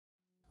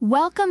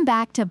Welcome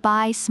back to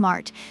Buy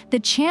Smart, the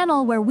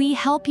channel where we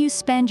help you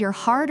spend your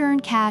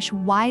hard-earned cash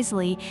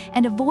wisely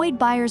and avoid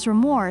buyer's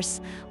remorse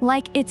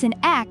like it's an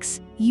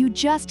ex you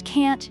just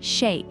can't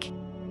shake.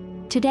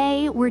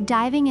 Today, we're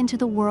diving into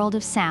the world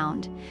of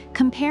sound,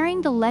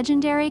 comparing the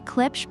legendary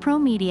Klipsch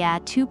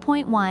ProMedia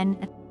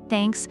 2.1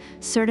 Thanks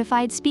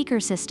certified speaker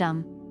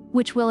system,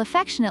 which we'll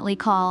affectionately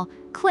call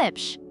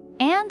Klipsch,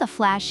 and the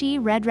flashy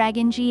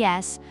Redragon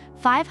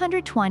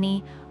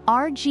GS520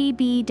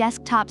 RGB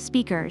desktop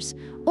speakers,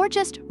 or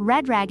just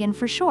Redragon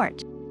for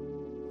short.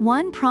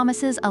 One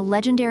promises a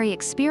legendary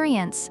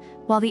experience,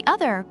 while the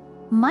other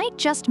might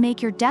just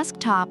make your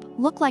desktop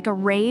look like a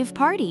rave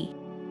party.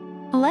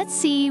 Let's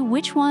see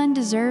which one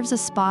deserves a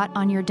spot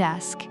on your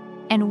desk,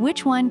 and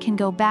which one can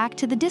go back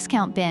to the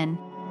discount bin.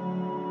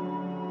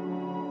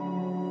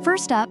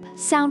 First up,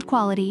 sound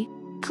quality.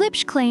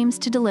 Klipsch claims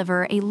to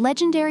deliver a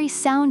legendary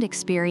sound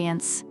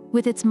experience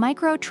with its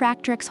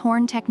micro-Tractrix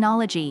horn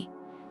technology,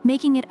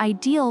 making it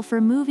ideal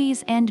for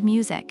movies and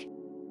music.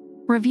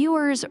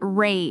 Reviewers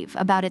rave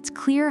about its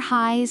clear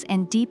highs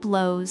and deep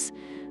lows,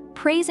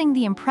 praising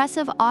the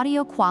impressive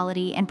audio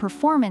quality and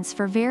performance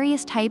for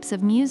various types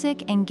of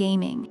music and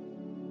gaming.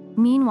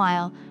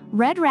 Meanwhile,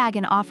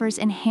 Redragon offers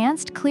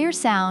enhanced clear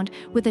sound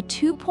with a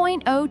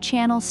 2.0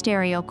 channel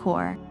stereo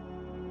core.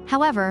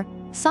 However,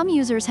 some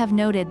users have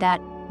noted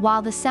that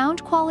while the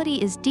sound quality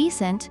is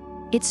decent,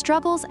 it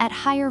struggles at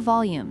higher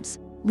volumes,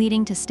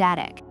 leading to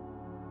static.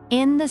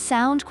 In the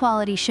sound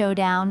quality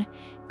showdown,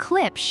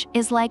 Klipsch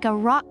is like a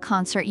rock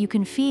concert you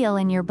can feel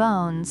in your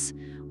bones,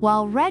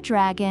 while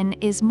Redragon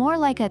is more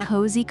like a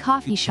cozy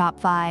coffee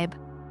shop vibe.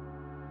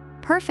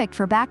 Perfect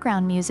for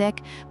background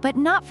music, but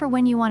not for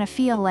when you want to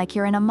feel like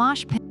you're in a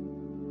mosh pit.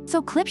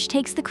 So Klipsch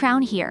takes the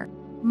crown here.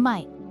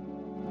 Might.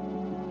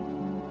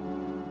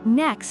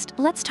 Next,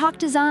 let's talk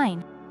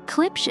design.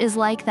 Klipsch is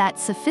like that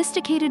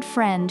sophisticated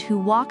friend who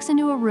walks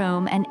into a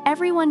room and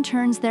everyone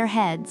turns their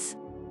heads.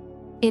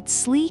 Its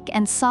sleek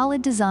and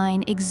solid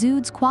design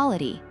exudes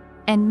quality,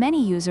 and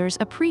many users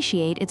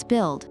appreciate its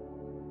build.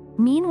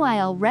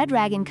 Meanwhile,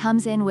 Redragon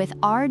comes in with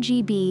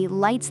RGB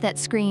lights that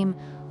scream,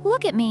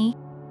 "Look at me!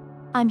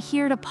 I'm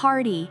here to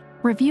party."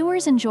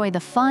 Reviewers enjoy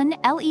the fun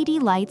LED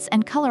lights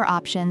and color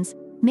options,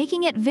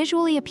 making it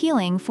visually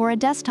appealing for a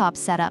desktop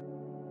setup.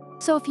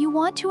 So if you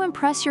want to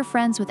impress your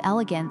friends with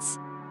elegance,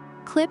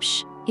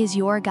 Klipsch is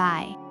your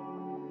guy.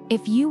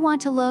 If you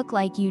want to look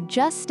like you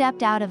just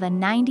stepped out of a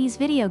 90s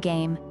video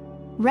game,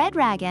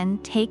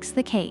 Redragon takes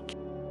the cake.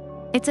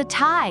 It's a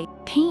tie,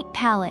 paint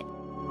palette.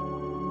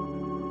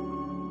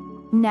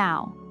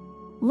 Now,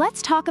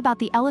 let's talk about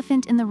the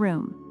elephant in the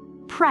room.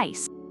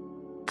 Price.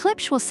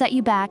 Klipsch will set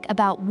you back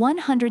about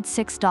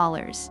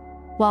 $106,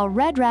 while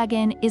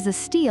Redragon is a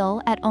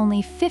steal at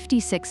only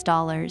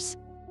 $56.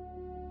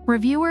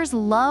 Reviewers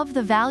love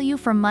the value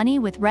for money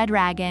with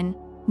Redragon,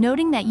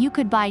 noting that you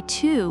could buy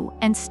two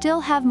and still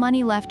have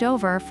money left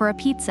over for a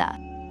pizza.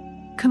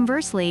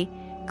 Conversely,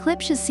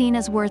 Klipsch is seen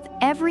as worth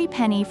every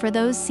penny for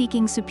those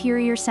seeking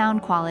superior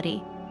sound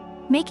quality,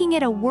 making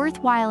it a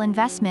worthwhile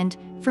investment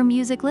for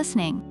music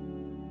listening.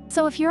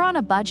 So if you're on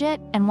a budget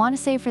and want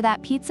to save for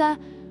that pizza,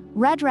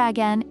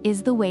 Redragon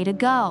is the way to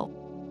go.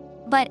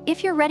 But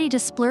if you're ready to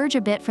splurge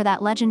a bit for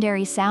that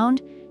legendary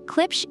sound,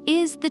 Klipsch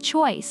is the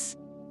choice.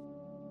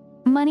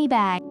 Money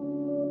bag.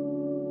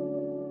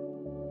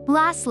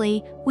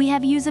 Lastly, we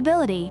have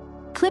usability.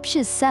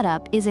 Klipsch's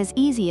setup is as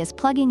easy as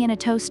plugging in a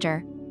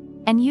toaster,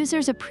 and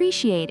users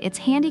appreciate its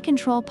handy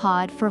control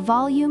pod for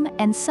volume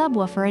and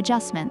subwoofer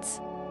adjustments.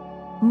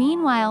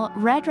 Meanwhile,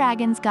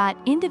 Redragon's got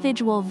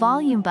individual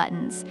volume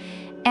buttons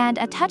and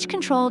a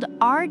touch-controlled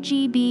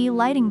RGB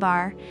lighting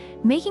bar,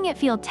 making it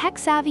feel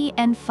tech-savvy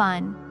and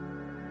fun.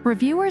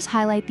 Reviewers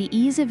highlight the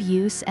ease of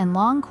use and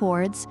long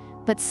cords,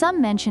 but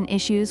some mention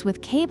issues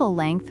with cable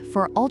length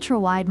for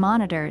ultra-wide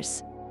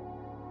monitors.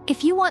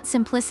 If you want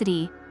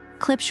simplicity,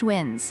 Klipsch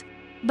wins.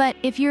 But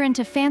if you're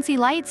into fancy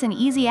lights and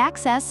easy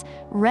access,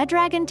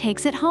 Redragon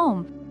takes it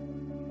home.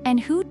 And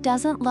who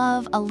doesn't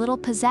love a little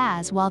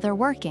pizzazz while they're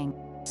working?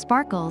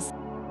 Sparkles.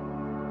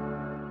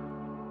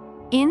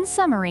 In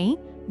summary,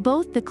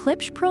 both the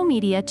Klipsch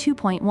ProMedia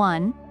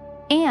 2.1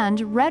 and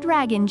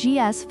Redragon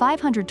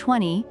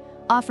GS520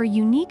 offer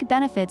unique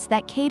benefits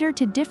that cater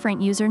to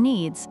different user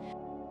needs.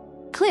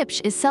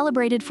 Klipsch is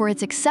celebrated for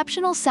its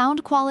exceptional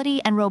sound quality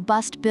and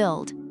robust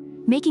build,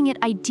 making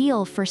it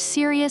ideal for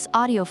serious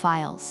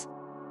audiophiles.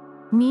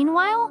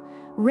 Meanwhile,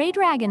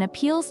 Redragon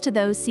appeals to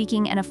those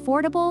seeking an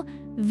affordable,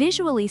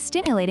 visually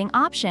stimulating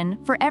option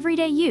for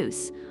everyday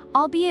use,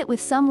 albeit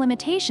with some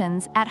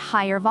limitations at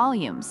higher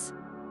volumes.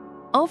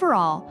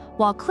 Overall,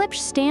 while Klipsch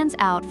stands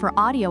out for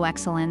audio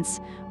excellence,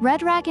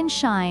 Redragon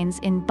shines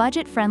in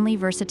budget-friendly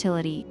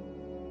versatility.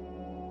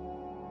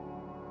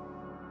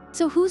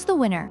 So who's the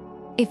winner?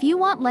 If you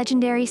want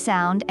legendary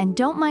sound and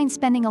don't mind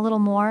spending a little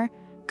more,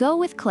 go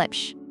with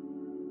Klipsch.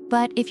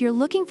 But if you're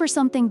looking for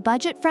something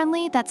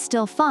budget-friendly that's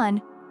still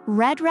fun,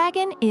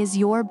 Redragon is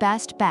your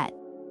best bet.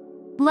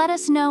 Let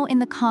us know in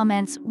the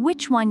comments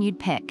which one you'd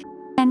pick.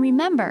 And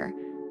remember,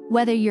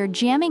 whether you're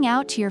jamming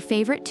out to your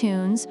favorite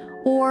tunes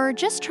or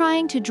just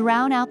trying to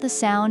drown out the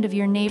sound of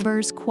your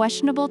neighbor's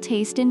questionable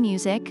taste in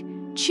music,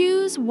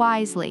 choose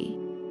wisely.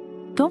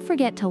 Don't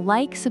forget to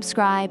like,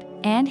 subscribe,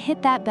 and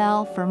hit that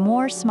bell for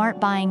more smart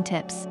buying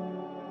tips.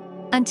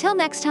 Until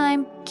next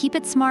time, keep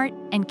it smart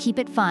and keep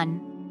it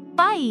fun.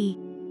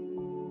 Bye!